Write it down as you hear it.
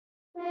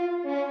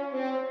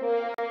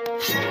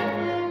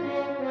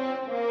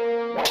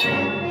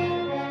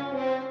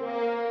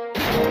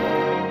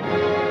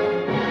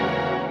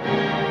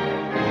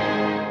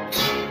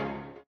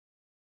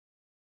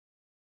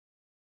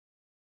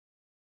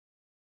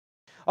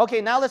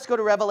Okay, now let's go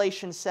to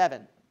Revelation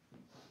 7.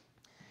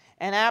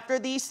 And after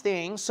these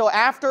things, so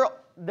after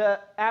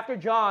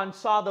John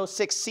saw those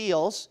 6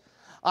 seals,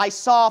 I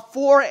saw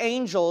 4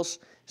 angels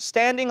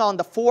standing on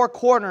the 4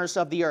 corners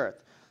of the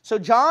earth. So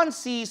John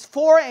sees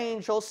 4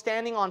 angels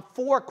standing on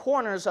 4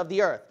 corners of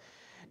the earth.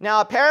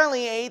 Now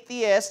apparently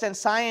atheists and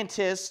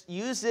scientists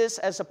use this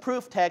as a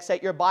proof text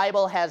that your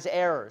Bible has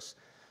errors.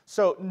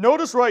 So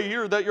notice right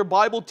here that your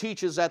Bible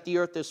teaches that the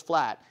earth is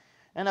flat.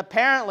 And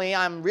apparently,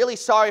 I'm really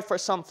sorry for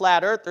some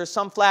flat earthers.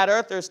 Some flat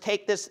earthers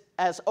take this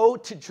as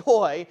ode to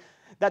joy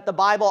that the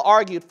Bible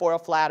argued for a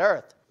flat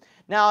earth.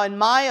 Now, in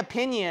my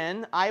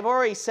opinion, I've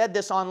already said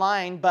this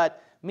online,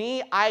 but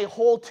me, I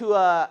hold to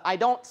I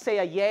don't say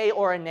a yay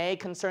or a nay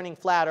concerning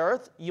flat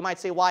earth. You might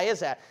say, why is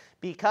that?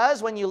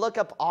 Because when you look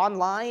up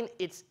online,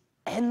 it's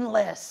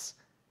endless.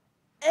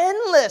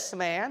 Endless,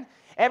 man.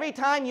 Every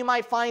time you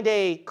might find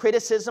a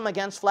criticism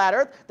against flat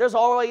earth, there's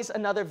always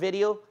another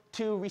video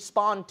to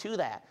respond to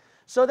that.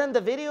 So then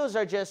the videos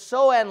are just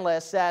so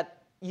endless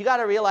that you got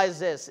to realize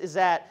this, is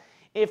that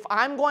if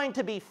I'm going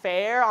to be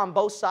fair on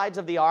both sides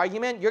of the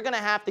argument, you're going to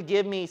have to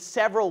give me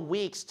several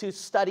weeks to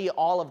study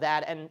all of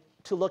that and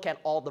to look at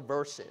all the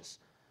verses.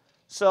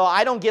 So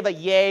I don't give a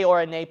yay or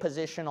a nay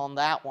position on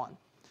that one.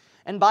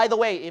 And by the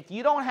way, if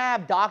you don't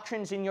have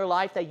doctrines in your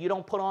life that you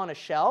don't put on a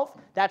shelf,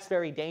 that's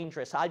very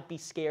dangerous. I'd be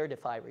scared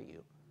if I were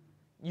you.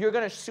 You're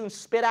going to soon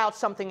spit out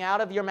something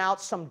out of your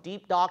mouth, some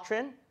deep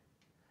doctrine,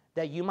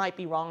 that you might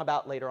be wrong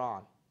about later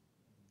on.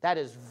 That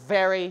is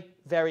very,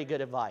 very good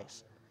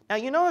advice. Now,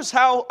 you notice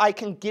how I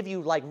can give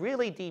you like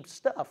really deep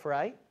stuff,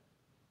 right?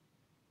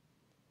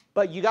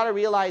 But you got to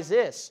realize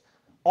this.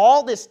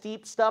 All this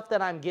deep stuff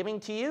that I'm giving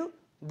to you,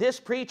 this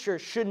preacher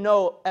should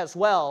know as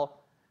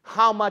well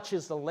how much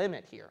is the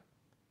limit here.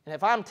 And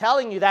if I'm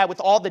telling you that with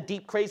all the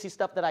deep, crazy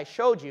stuff that I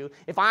showed you,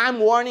 if I'm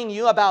warning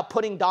you about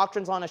putting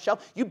doctrines on a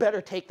shelf, you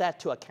better take that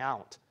to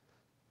account.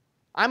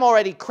 I'm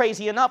already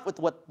crazy enough with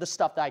the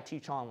stuff that I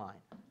teach online.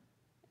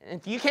 And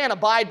if you can't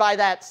abide by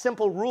that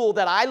simple rule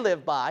that I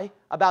live by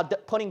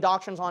about putting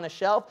doctrines on a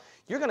shelf,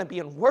 you're going to be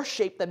in worse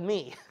shape than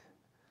me.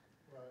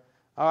 Right.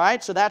 All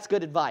right, so that's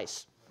good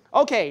advice.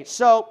 Okay,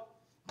 so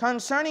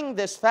concerning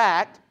this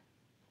fact,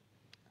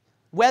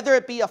 whether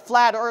it be a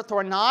flat earth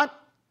or not,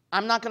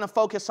 I'm not going to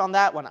focus on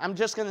that one. I'm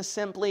just going to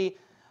simply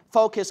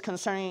focus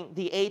concerning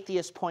the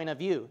atheist point of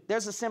view.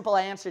 There's a simple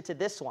answer to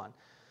this one.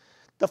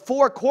 The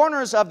 4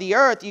 corners of the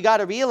earth, you got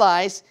to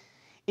realize,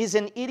 is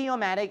an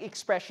idiomatic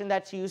expression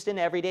that's used in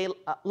everyday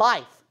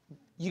life.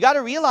 You got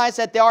to realize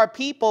that there are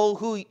people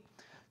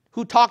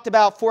who talked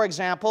about, for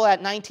example,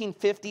 at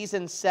 1950s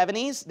and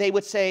 70s, they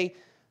would say,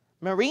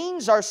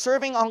 Marines are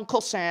serving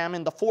Uncle Sam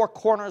in the 4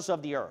 corners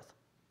of the earth.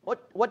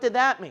 What did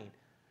that mean?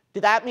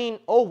 Did that mean,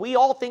 oh, we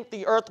all think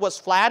the earth was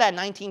flat at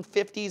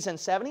 1950s and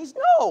 70s?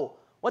 No.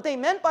 What they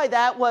meant by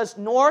that was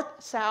north,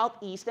 south,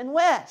 east, and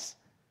west.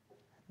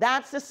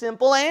 That's the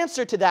simple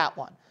answer to that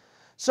one.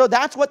 So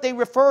that's what they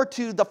refer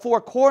to the 4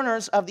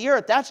 corners of the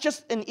earth. That's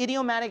just an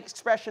idiomatic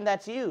expression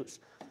that's used.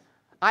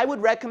 I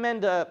would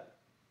recommend a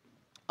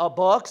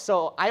book.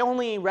 So I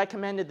only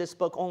recommended this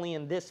book only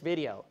in this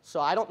video.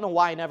 So I don't know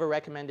why I never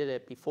recommended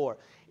it before.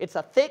 It's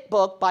a thick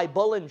book by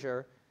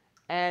Bullinger.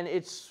 And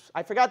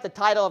I forgot the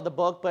title of the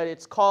book, but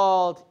it's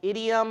called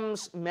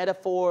Idioms,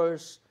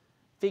 Metaphors,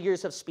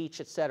 Figures of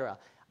Speech, etc.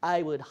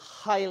 I would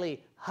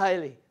highly,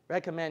 highly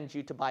recommend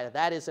you to buy it.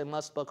 That is a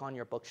must book on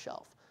your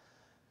bookshelf.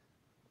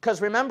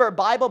 Because remember,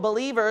 Bible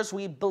believers,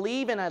 we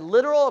believe in a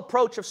literal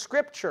approach of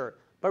Scripture.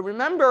 But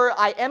remember,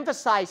 I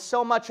emphasize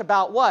so much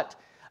about what?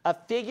 A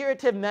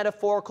figurative,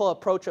 metaphorical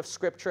approach of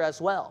Scripture as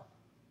well.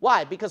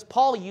 Why? Because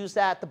Paul used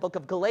that in the book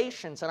of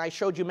Galatians, and I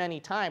showed you many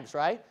times,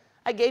 right?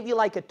 I gave you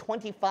like a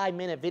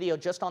 25-minute video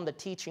just on the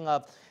teaching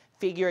of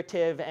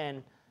figurative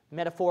and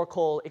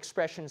metaphorical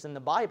expressions in the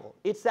Bible.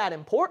 It's that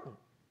important.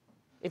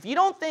 If you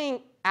don't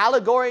think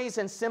allegories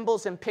and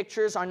symbols and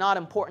pictures are not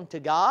important to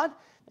God,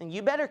 then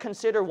you better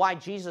consider why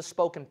Jesus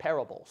spoke in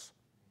parables.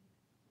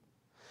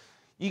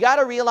 You got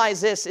to realize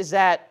this, is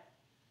that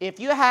if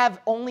you have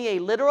only a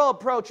literal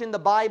approach in the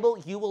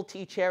Bible, you will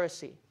teach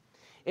heresy.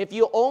 If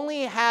you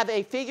only have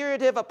a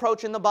figurative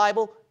approach in the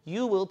Bible,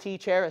 you will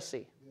teach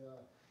heresy.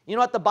 You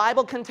know what? The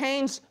Bible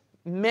contains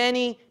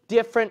many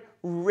different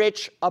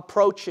rich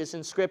approaches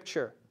in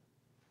Scripture.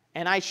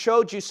 And I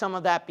showed you some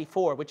of that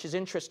before, which is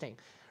interesting.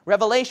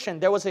 Revelation,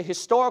 there was a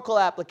historical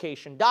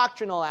application,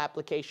 doctrinal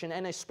application,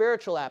 and a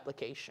spiritual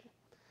application.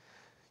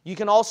 You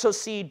can also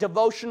see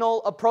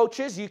devotional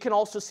approaches. You can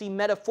also see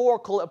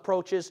metaphorical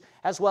approaches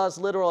as well as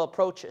literal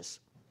approaches.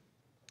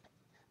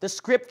 The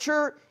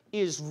Scripture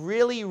is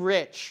really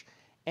rich,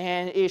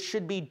 and it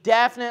should be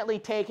definitely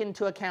taken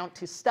into account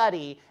to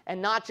study and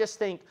not just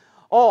think,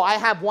 oh, I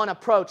have one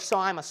approach, so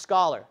I'm a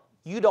scholar.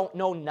 You don't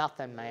know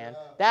nothing, man.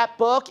 Yeah. That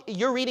book,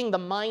 you're reading the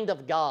mind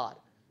of God.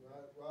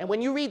 Right. And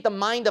when you read the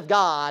mind of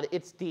God,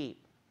 it's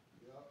deep.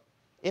 Yep.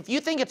 If you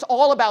think it's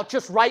all about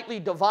just rightly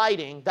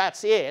dividing,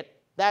 that's it.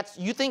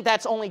 You think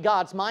that's only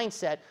God's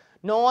mindset.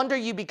 No wonder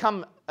you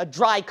become a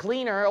dry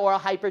cleaner or a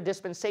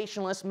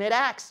hyper-dispensationalist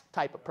mid-acts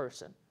type of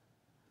person.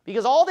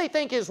 Because all they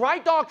think is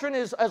right doctrine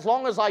is as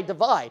long as I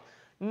divide.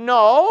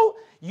 No,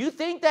 you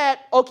think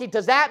that, okay,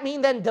 does that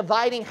mean then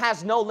dividing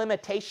has no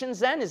limitations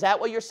then? Is that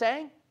what you're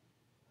saying?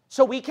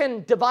 So we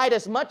can divide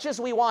as much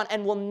as we want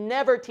and we'll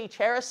never teach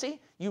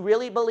heresy? You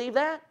really believe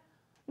that?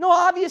 No,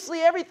 obviously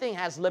everything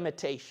has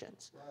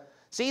limitations. Right.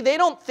 See, they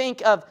don't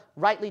think of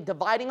rightly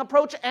dividing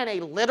approach and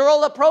a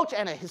literal approach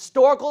and a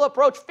historical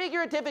approach,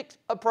 figurative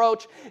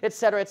approach,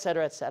 etc.,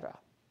 etc., etc.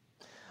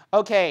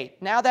 Okay,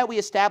 now that we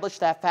established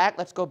that fact,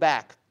 let's go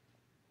back.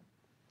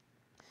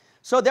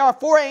 So there are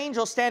 4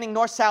 angels standing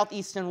north, south,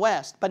 east, and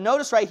west. But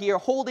notice right here,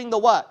 holding the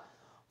what?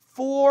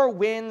 4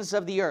 winds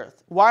of the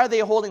earth. Why are they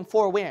holding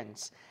 4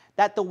 winds?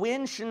 That the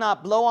wind should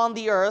not blow on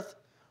the earth,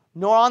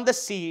 nor on the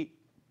sea,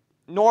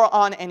 nor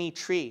on any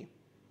tree.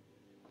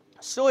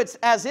 So it's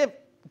as if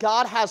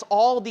God has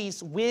all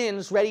these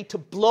winds ready to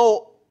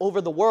blow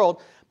over the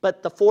world,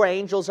 but the 4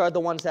 angels are the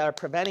ones that are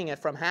preventing it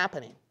from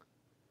happening.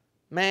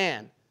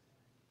 Man,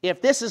 if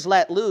this is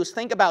let loose,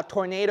 think about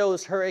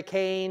tornadoes,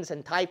 hurricanes,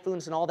 and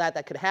typhoons and all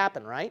that could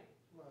happen, right?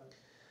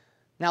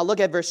 Now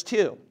look at verse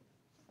 2.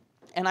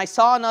 And I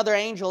saw another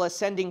angel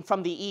ascending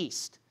from the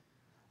east.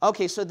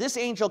 Okay, so this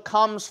angel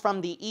comes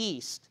from the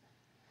east,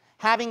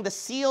 having the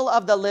seal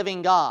of the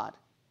living God.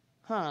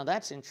 Huh,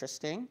 that's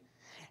interesting.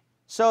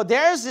 So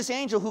there's this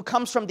angel who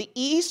comes from the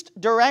east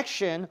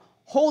direction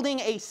holding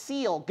a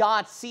seal,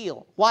 God's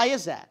seal. Why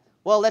is that?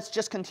 Well, let's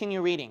just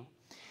continue reading.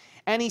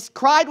 And he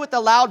cried with a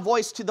loud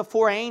voice to the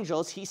 4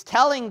 angels. He's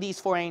telling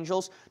these 4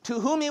 angels to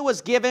whom it was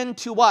given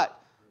to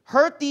what?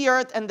 Hurt the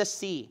earth and the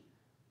sea.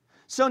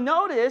 So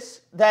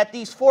notice that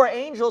these 4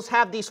 angels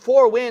have these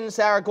 4 winds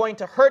that are going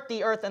to hurt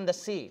the earth and the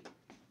sea.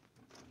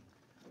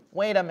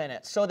 Wait a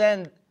minute. So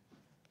then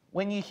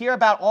when you hear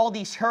about all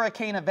these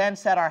hurricane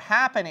events that are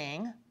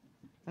happening,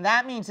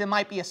 that means it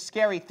might be a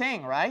scary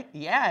thing, right?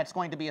 Yeah, it's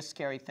going to be a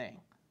scary thing.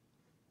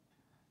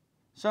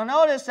 So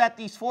notice that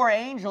these 4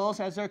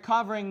 angels, as they're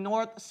covering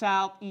north,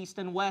 south, east,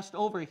 and west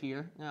over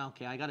here.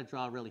 Okay, I got to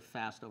draw really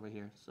fast over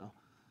here. So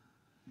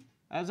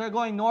as they're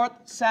going north,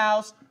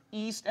 south,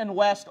 east, and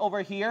west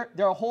over here,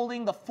 they're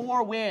holding the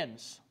 4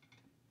 winds.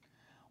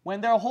 When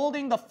they're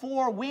holding the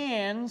 4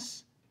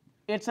 winds,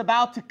 it's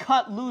about to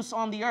cut loose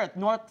on the earth,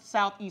 north,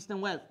 south, east,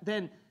 and west.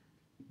 Then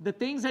the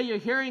things that you're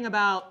hearing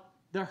about,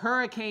 the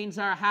hurricanes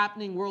that are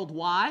happening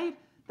worldwide,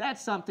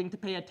 that's something to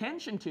pay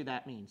attention to,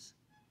 that means.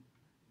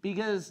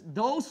 Because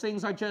those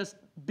things are just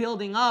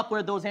building up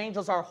where those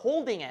angels are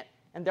holding it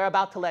and they're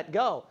about to let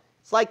go.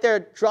 It's like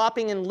they're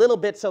dropping in little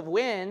bits of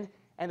wind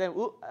and then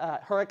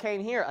a hurricane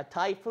here, a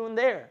typhoon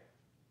there.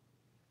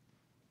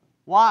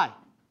 Why?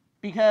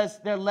 Because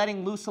they're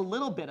letting loose a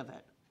little bit of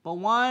it. But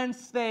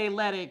once they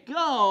let it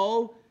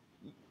go,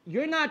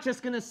 you're not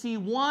just going to see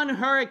one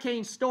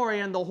hurricane story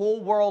and the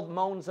whole world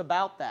moans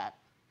about that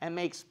and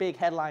makes big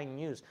headline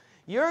news.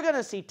 You're going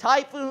to see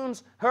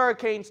typhoons,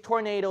 hurricanes,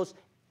 tornadoes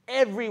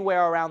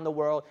everywhere around the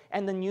world,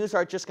 and the news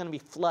are just going to be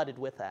flooded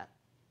with that.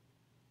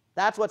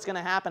 That's what's going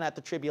to happen at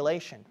the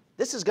tribulation.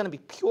 This is going to be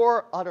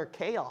pure, utter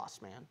chaos,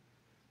 man.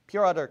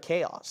 Pure, utter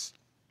chaos.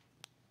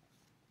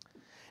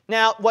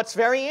 Now, what's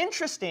very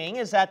interesting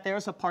is that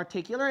there's a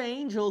particular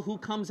angel who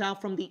comes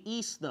out from the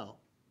east, though.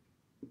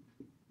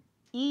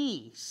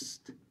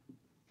 East.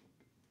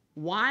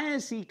 Why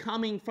is he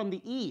coming from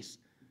the east?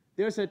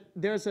 There's a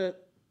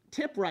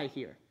tip right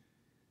here.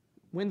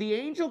 When the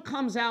angel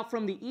comes out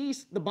from the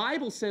east, the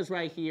Bible says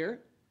right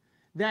here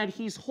that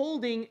he's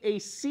holding a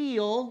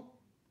seal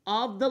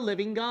of the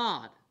living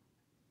God.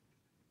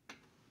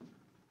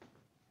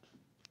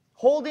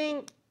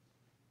 Holding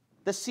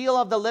the seal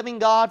of the living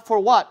God for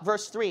what?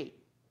 Verse 3.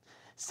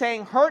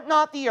 Saying, hurt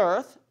not the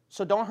earth,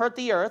 so don't hurt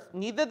the earth,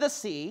 neither the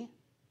sea,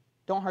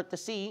 don't hurt the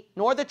sea,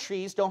 nor the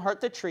trees, don't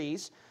hurt the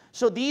trees.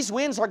 So these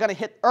winds are going to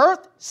hit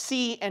earth,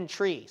 sea, and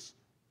trees.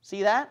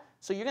 See that?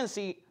 So you're going to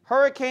see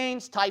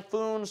hurricanes,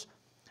 typhoons,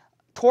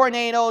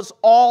 tornadoes,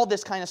 all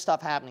this kind of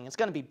stuff happening. It's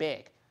going to be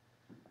big.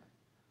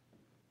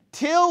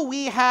 Till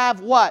we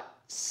have what?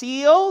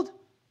 Sealed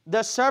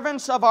the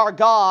servants of our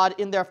God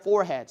in their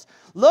foreheads.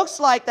 Looks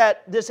like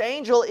that this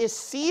angel is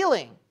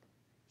sealing.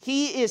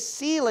 He is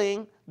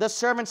sealing the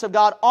servants of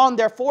God on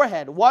their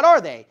forehead. What are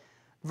they?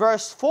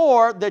 Verse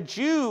 4, the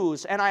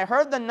Jews, and I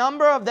heard the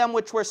number of them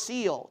which were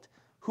sealed.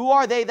 Who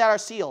are they that are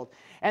sealed?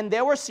 And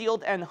they were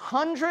sealed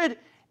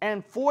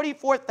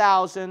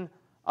 144,000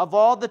 of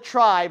all the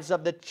tribes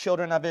of the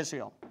children of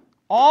Israel.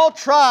 All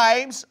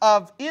tribes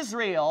of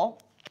Israel,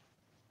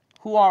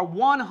 who are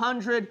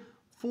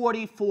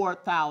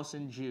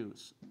 144,000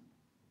 Jews.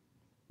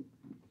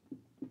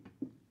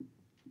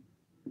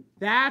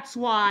 That's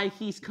why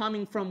he's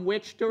coming from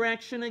which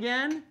direction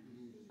again?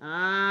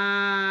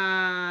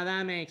 Ah,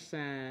 that makes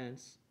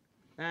sense.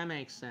 That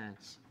makes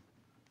sense.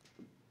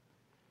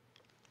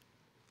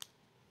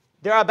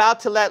 They're about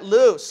to let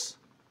loose.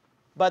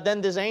 But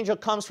then this angel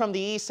comes from the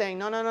east saying,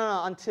 no, no, no,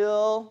 no,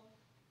 until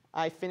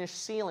I finish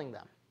sealing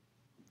them.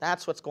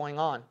 That's what's going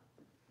on.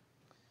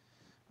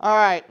 All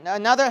right,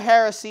 another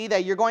heresy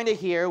that you're going to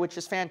hear, which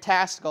is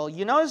fantastical.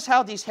 You notice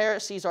how these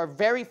heresies are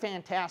very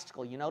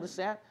fantastical. You notice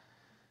that?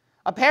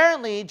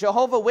 Apparently,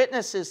 Jehovah's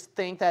Witnesses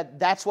think that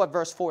that's what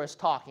verse 4 is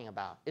talking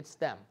about. It's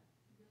them.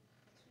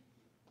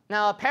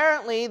 Now,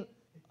 apparently,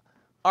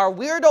 our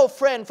weirdo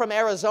friend from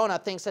Arizona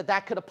thinks that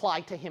that could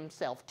apply to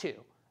himself too.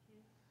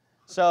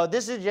 So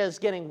this is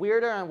just getting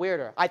weirder and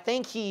weirder. I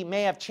think he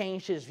may have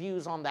changed his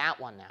views on that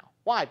one now.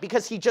 Why?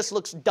 Because he just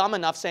looks dumb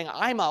enough saying,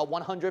 I'm a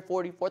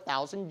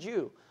 144,000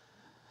 Jew.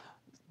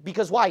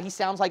 Because why? He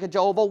sounds like a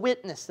Jehovah's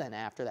Witness then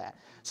after that.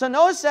 So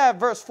notice that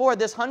verse 4,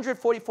 this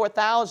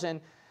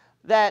 144,000,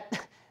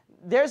 that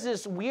there's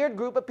this weird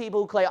group of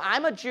people who claim,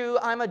 I'm a Jew,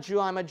 I'm a Jew,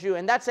 I'm a Jew.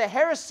 And that's a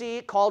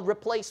heresy called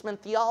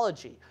replacement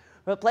theology.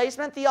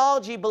 Replacement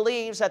theology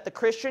believes that the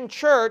Christian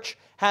church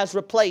has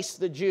replaced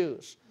the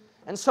Jews.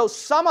 And so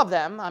some of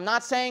them, I'm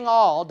not saying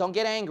all, don't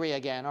get angry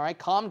again, all right,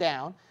 calm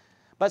down.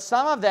 But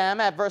some of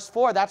them at verse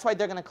 4, that's why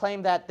they're going to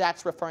claim that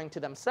that's referring to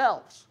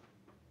themselves.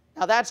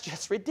 Now that's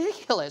just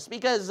ridiculous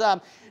because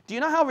do you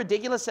know how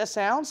ridiculous that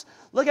sounds?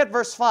 Look at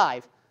verse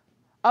 5.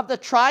 Of the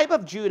tribe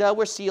of Judah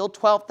were sealed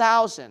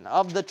 12,000.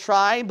 Of the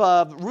tribe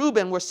of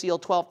Reuben were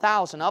sealed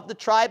 12,000. Of the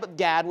tribe of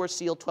Gad were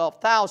sealed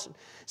 12,000.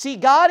 See,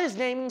 God is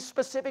naming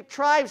specific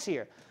tribes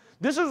here.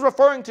 This is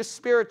referring to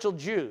spiritual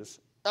Jews.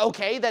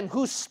 Okay, then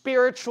who's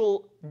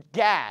spiritual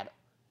Gad?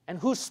 And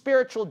who's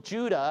spiritual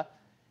Judah?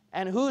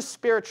 And who's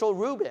spiritual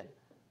Reuben?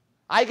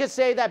 I could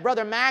say that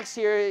Brother Max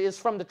here is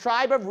from the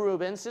tribe of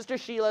Reuben. Sister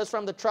Sheila is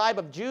from the tribe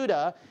of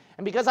Judah.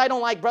 And because I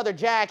don't like Brother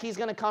Jack, he's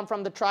going to come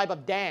from the tribe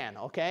of Dan,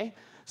 okay?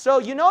 So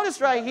you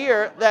notice right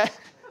here that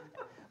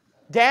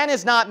Dan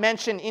is not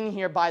mentioned in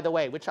here, by the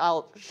way, which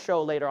I'll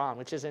show later on,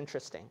 which is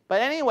interesting.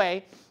 But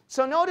anyway,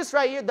 so notice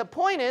right here, the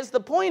point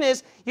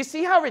is, you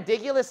see how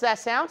ridiculous that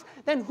sounds?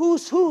 Then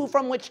who's who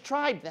from which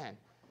tribe then?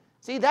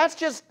 See, that's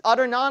just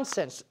utter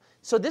nonsense.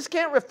 So this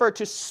can't refer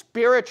to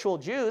spiritual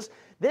Jews.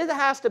 This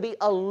has to be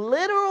a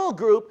literal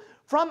group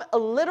from a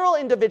literal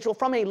individual,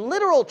 from a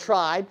literal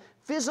tribe,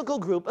 physical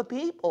group of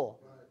people.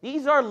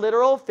 These are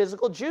literal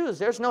physical Jews.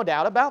 There's no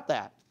doubt about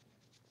that.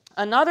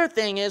 Another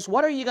thing is,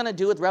 what are you going to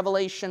do with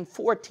Revelation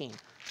 14?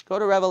 Go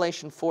to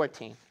Revelation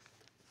 14.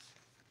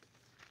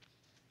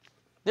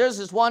 There's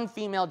this one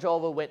female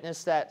Jehovah's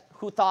Witness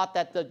who thought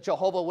that the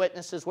Jehovah's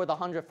Witnesses were the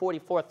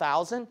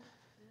 144,000.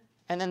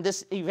 And then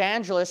this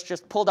evangelist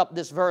just pulled up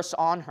this verse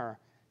on her.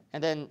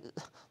 And then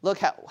look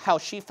how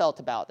she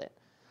felt about it.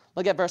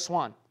 Look at verse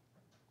 1.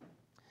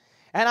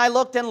 And I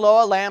looked, and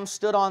lo, a lamb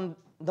stood on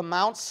the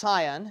Mount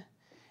Sion,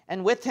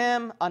 and with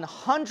him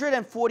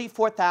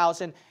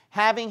 144,000,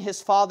 having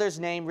his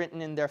Father's name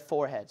written in their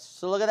foreheads.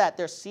 So look at that.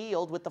 They're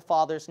sealed with the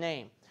Father's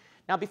name.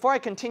 Now, before I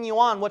continue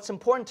on, what's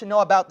important to know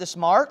about this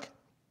mark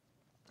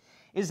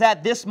is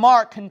that this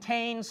mark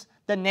contains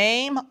the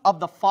name of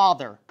the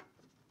Father.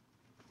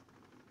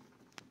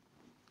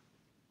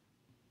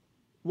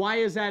 Why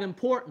is that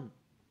important?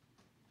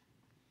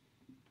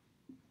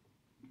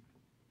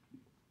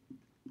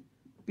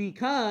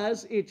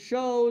 Because it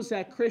shows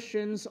that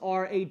Christians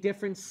are a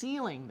different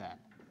sealing then.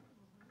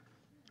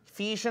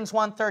 Ephesians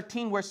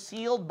 1:13, we're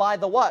sealed by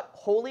the what?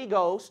 Holy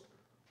Ghost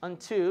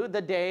unto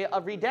the day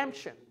of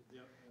redemption.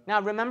 Yep. Now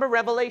remember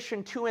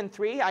Revelation 2 and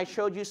 3? I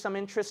showed you some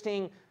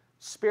interesting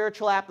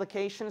spiritual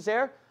applications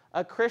there.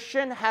 A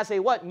Christian has a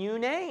what? New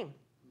name.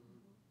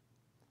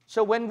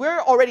 So when we're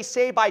already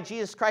saved by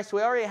Jesus Christ,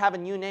 we already have a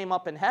new name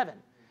up in heaven.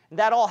 And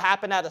that all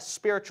happened at a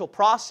spiritual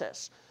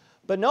process.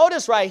 But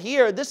notice right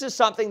here, this is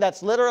something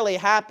that's literally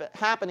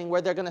happening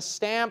where they're going to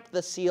stamp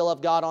the seal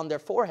of God on their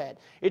forehead.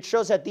 It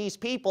shows that these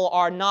people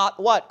are not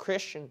what?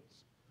 Christians.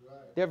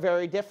 Right. They're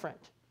very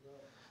different. Right.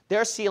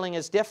 Their sealing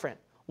is different.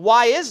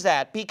 Why is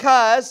that?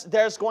 Because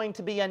there's going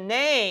to be a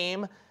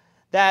name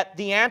that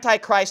the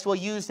Antichrist will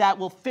use that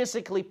will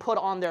physically put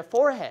on their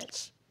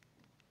foreheads.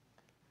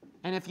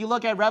 And if you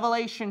look at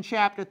Revelation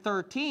chapter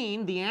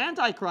 13, the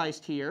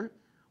Antichrist here,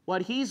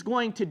 what he's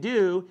going to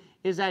do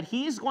is that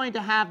he's going to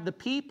have the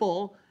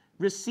people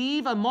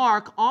receive a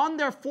mark on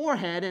their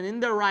forehead and in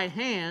their right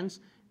hands.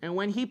 And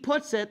when he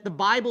puts it, the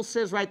Bible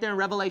says right there in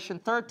Revelation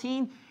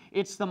 13,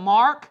 it's the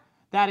mark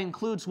that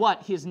includes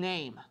what? His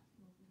name.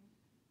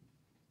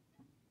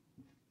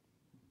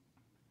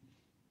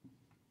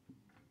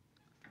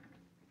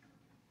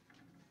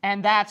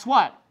 And that's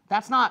what?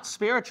 That's not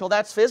spiritual,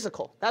 that's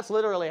physical. That's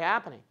literally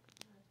happening.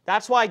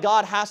 That's why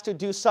God has to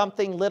do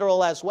something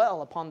literal as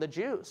well upon the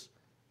Jews.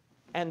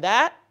 And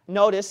that,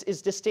 notice,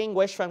 is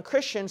distinguished from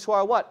Christians who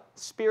are what?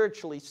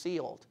 Spiritually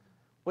sealed.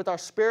 With our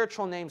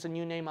spiritual names, a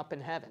new name up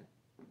in heaven.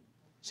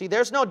 See,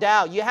 there's no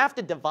doubt. You have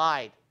to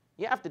divide.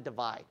 You have to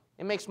divide.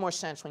 It makes more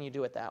sense when you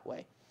do it that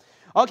way.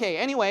 Okay,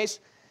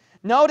 anyways,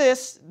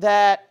 notice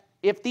that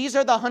if these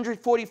are the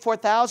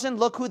 144,000,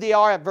 look who they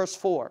are at verse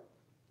 4.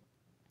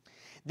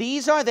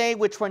 These are they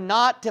which were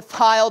not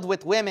defiled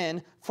with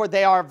women, for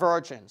they are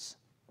virgins.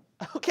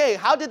 Okay,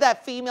 how did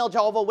that female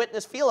Jehovah's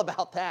Witness feel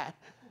about that?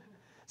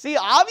 See,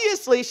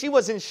 obviously she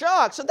was in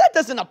shock, so that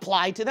doesn't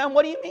apply to them.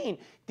 What do you mean?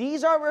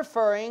 These are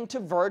referring to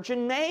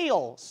virgin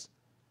males.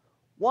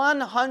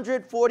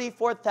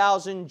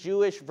 144,000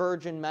 Jewish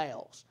virgin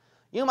males.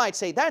 You might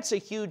say, that's a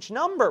huge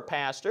number,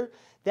 Pastor.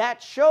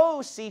 that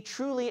shows, see,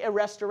 truly a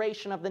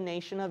restoration of the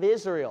nation of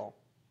Israel.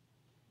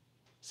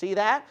 See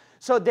that?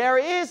 So there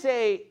is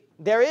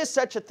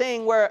such a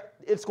thing where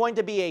it's going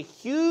to be a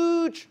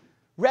huge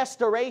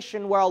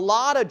restoration where a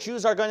lot of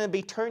Jews are going to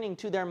be turning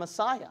to their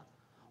Messiah.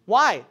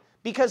 Why?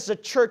 Because the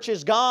church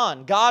is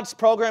gone. God's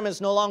program is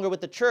no longer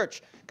with the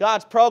church.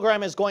 God's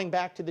program is going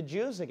back to the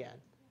Jews again.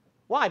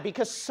 Why?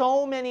 Because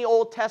so many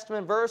Old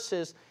Testament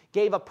verses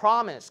gave a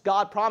promise,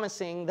 God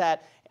promising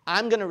that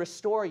I'm going to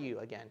restore you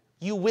again.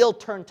 You will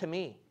turn to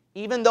me.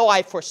 Even though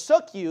I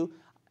forsook you,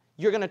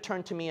 you're going to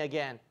turn to me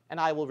again, and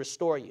I will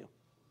restore you.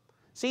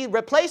 See,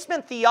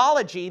 replacement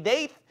theology,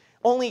 they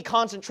only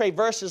concentrate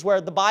verses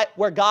where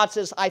God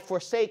says, I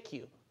forsake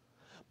you.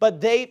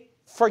 But they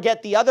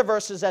forget the other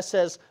verses that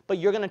says, but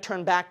you're going to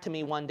turn back to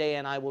me one day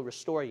and I will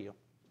restore you.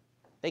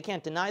 They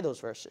can't deny those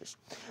verses.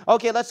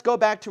 Okay, let's go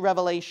back to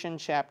Revelation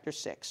chapter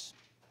 6.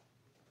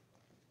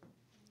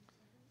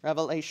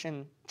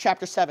 Revelation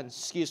chapter 7,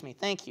 excuse me.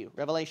 Thank you.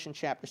 Revelation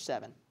chapter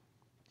 7.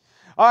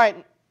 All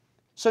right,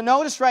 so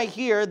notice right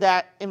here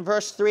that in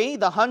verse 3,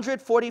 the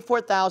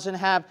 144,000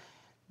 have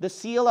the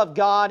seal of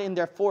God in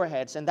their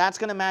foreheads, and that's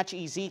going to match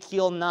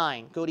Ezekiel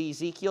 9. Go to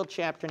Ezekiel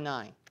chapter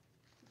 9.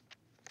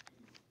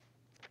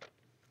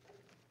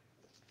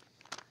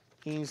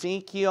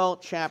 Ezekiel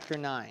chapter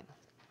 9.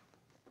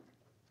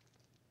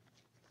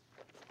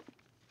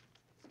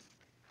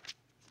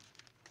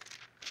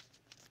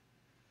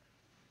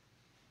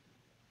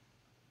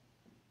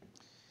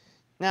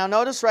 Now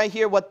notice right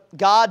here what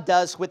God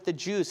does with the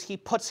Jews. He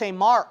puts a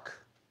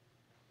mark.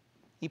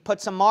 He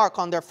puts a mark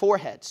on their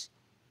foreheads.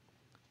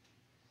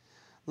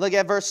 Look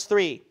at verse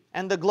 3.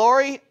 And the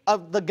glory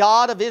of the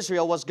God of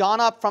Israel was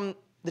gone up from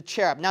the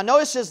cherub. Now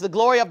notice this, the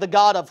glory of the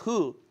God of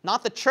who?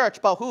 Not the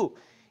church, but who?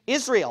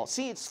 Israel.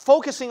 See, it's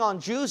focusing on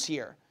Jews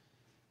here.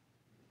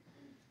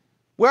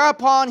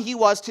 Whereupon he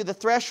was to the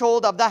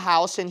threshold of the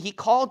house, and he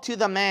called to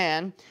the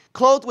man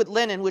clothed with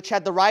linen, which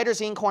had the writer's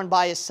inkhorn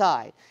by his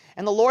side.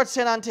 And the Lord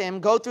said unto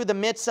him, go through the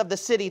midst of the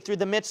city, through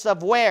the midst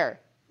of where?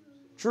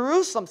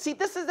 Jerusalem. See,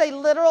 this is a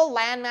literal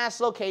landmass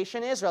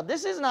location, Israel.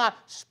 This is not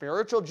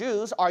spiritual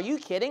Jews. Are you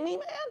kidding me,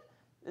 man?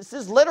 This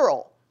is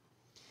literal.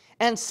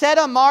 And set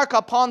a mark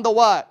upon the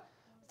what?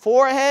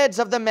 Foreheads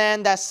of the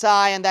men that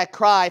sigh and that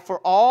cry for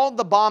all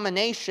the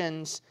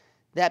abominations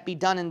that be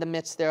done in the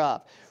midst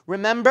thereof.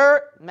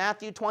 Remember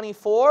Matthew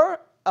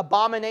 24,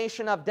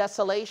 abomination of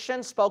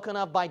desolation spoken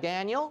of by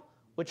Daniel,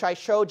 which I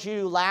showed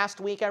you last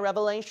week at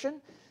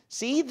Revelation.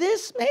 See,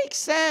 this makes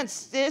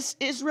sense. This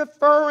is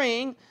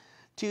referring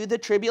to the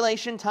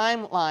tribulation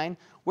timeline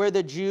where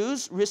the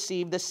Jews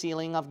received the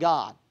sealing of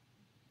God.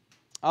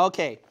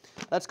 Okay,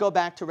 let's go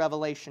back to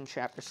Revelation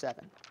chapter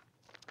 7.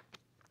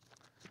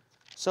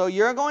 So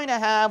you're going to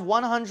have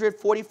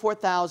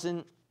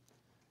 144,000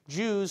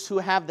 Jews who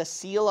have the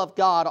seal of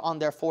God on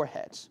their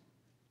foreheads.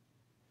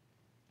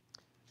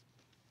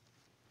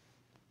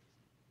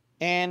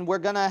 And we're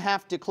going to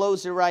have to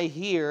close it right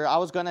here. I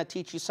was going to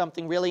teach you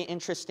something really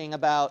interesting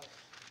about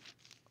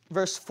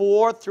verse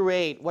 4 through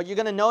 8. What you're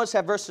going to notice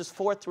at verses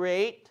 4 through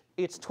 8,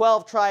 it's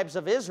 12 tribes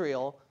of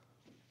Israel,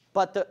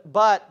 but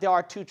there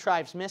are 2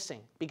 tribes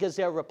missing because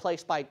they're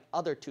replaced by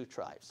other 2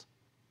 tribes.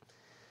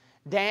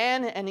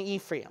 Dan and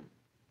Ephraim.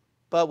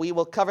 But we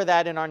will cover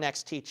that in our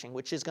next teaching,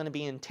 which is going to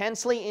be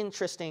intensely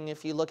interesting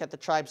if you look at the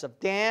tribes of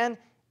Dan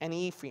and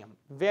Ephraim.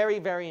 Very,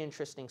 very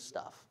interesting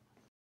stuff.